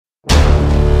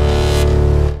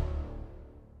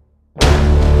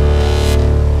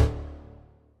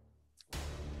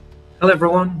Hello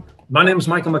everyone, my name is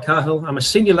Michael McCahill. I'm a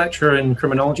senior lecturer in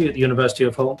criminology at the University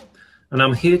of Hull, and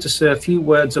I'm here to say a few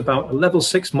words about a level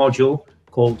 6 module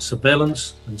called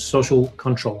Surveillance and Social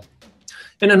Control.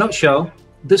 In a nutshell,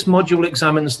 this module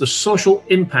examines the social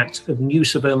impact of new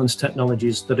surveillance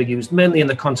technologies that are used mainly in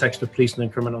the context of policing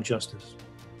and criminal justice.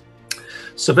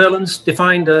 Surveillance,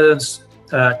 defined as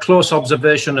close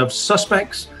observation of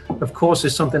suspects, of course,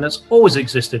 is something that's always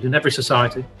existed in every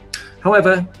society.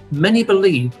 However, many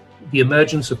believe the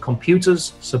emergence of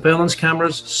computers, surveillance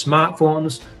cameras,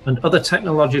 smartphones, and other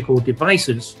technological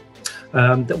devices,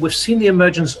 that we've seen the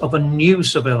emergence of a new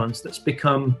surveillance that's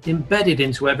become embedded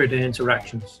into everyday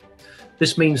interactions.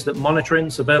 This means that monitoring,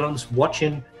 surveillance,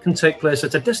 watching can take place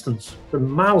at a distance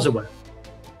from miles away.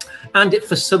 And it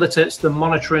facilitates the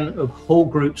monitoring of whole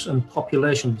groups and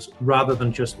populations rather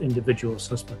than just individual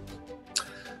suspects.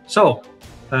 So,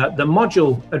 the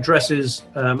module addresses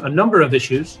a number of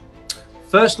issues.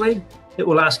 Firstly, it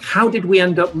will ask, how did we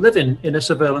end up living in a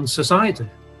surveillance society?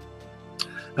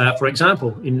 For example,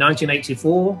 in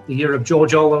 1984, the year of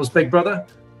George Orwell's Big Brother,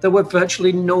 there were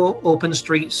virtually no open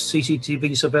street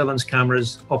CCTV surveillance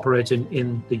cameras operating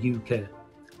in the UK.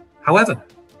 However,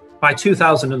 by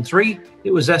 2003,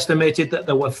 it was estimated that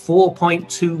there were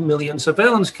 4.2 million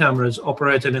surveillance cameras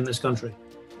operating in this country.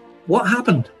 What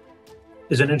happened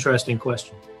is an interesting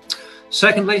question.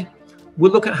 Secondly,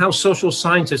 we'll look at how social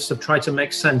scientists have tried to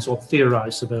make sense or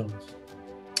theorize surveillance.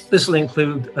 This will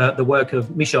include the work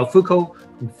of Michel Foucault,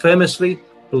 who famously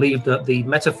believed that the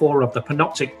metaphor of the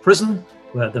panoptic prison,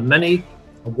 where the many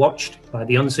are watched by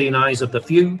the unseen eyes of the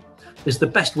few, is the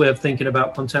best way of thinking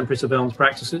about contemporary surveillance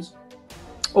practices.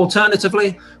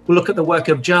 Alternatively, we'll look at the work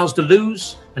of Gilles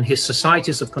Deleuze and his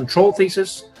Societies of Control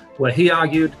thesis, where he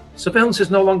argued surveillance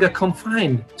is no longer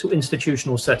confined to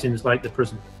institutional settings like the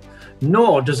prison,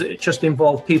 nor does it just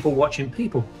involve people watching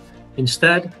people.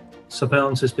 Instead,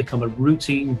 surveillance has become a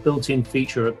routine, built-in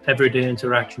feature of everyday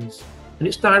interactions, and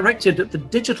it's directed at the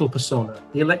digital persona,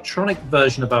 the electronic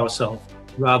version of ourselves,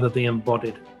 rather than the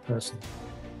embodied person.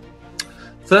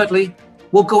 Thirdly,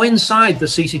 we'll go inside the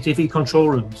CCTV control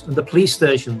rooms and the police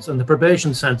stations and the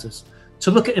probation centres to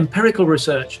look at empirical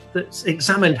research that's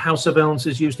examined how surveillance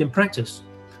is used in practice.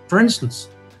 For instance,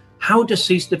 how do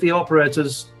CCTV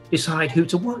operators decide who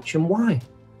to watch and why?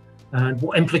 And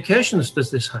what implications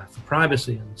does this have for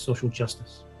privacy and social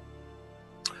justice?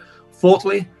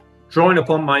 Fourthly, drawing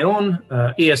upon my own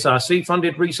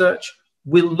ESRC-funded research,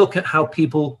 we'll look at how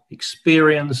people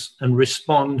experience and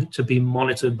respond to being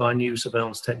monitored by new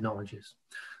surveillance technologies.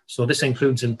 So this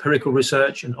includes empirical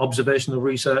research and observational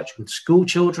research with school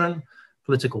children,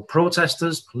 political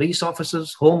protesters, police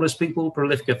officers, homeless people,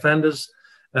 prolific offenders,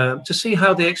 to see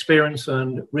how they experience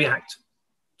and react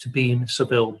to being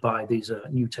surveilled by these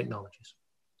new technologies.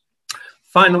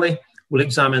 Finally, we'll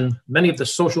examine many of the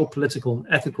social, political, and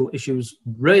ethical issues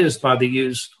raised by the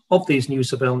use of these new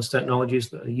surveillance technologies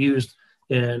that are used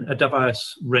in a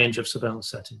diverse range of surveillance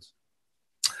settings.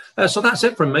 So that's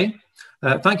it from me.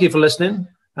 Thank you for listening,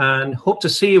 and hope to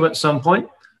see you at some point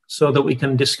so that we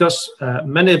can discuss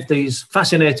many of these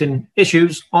fascinating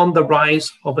issues on the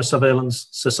rise of a surveillance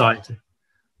society.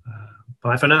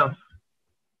 Bye for now.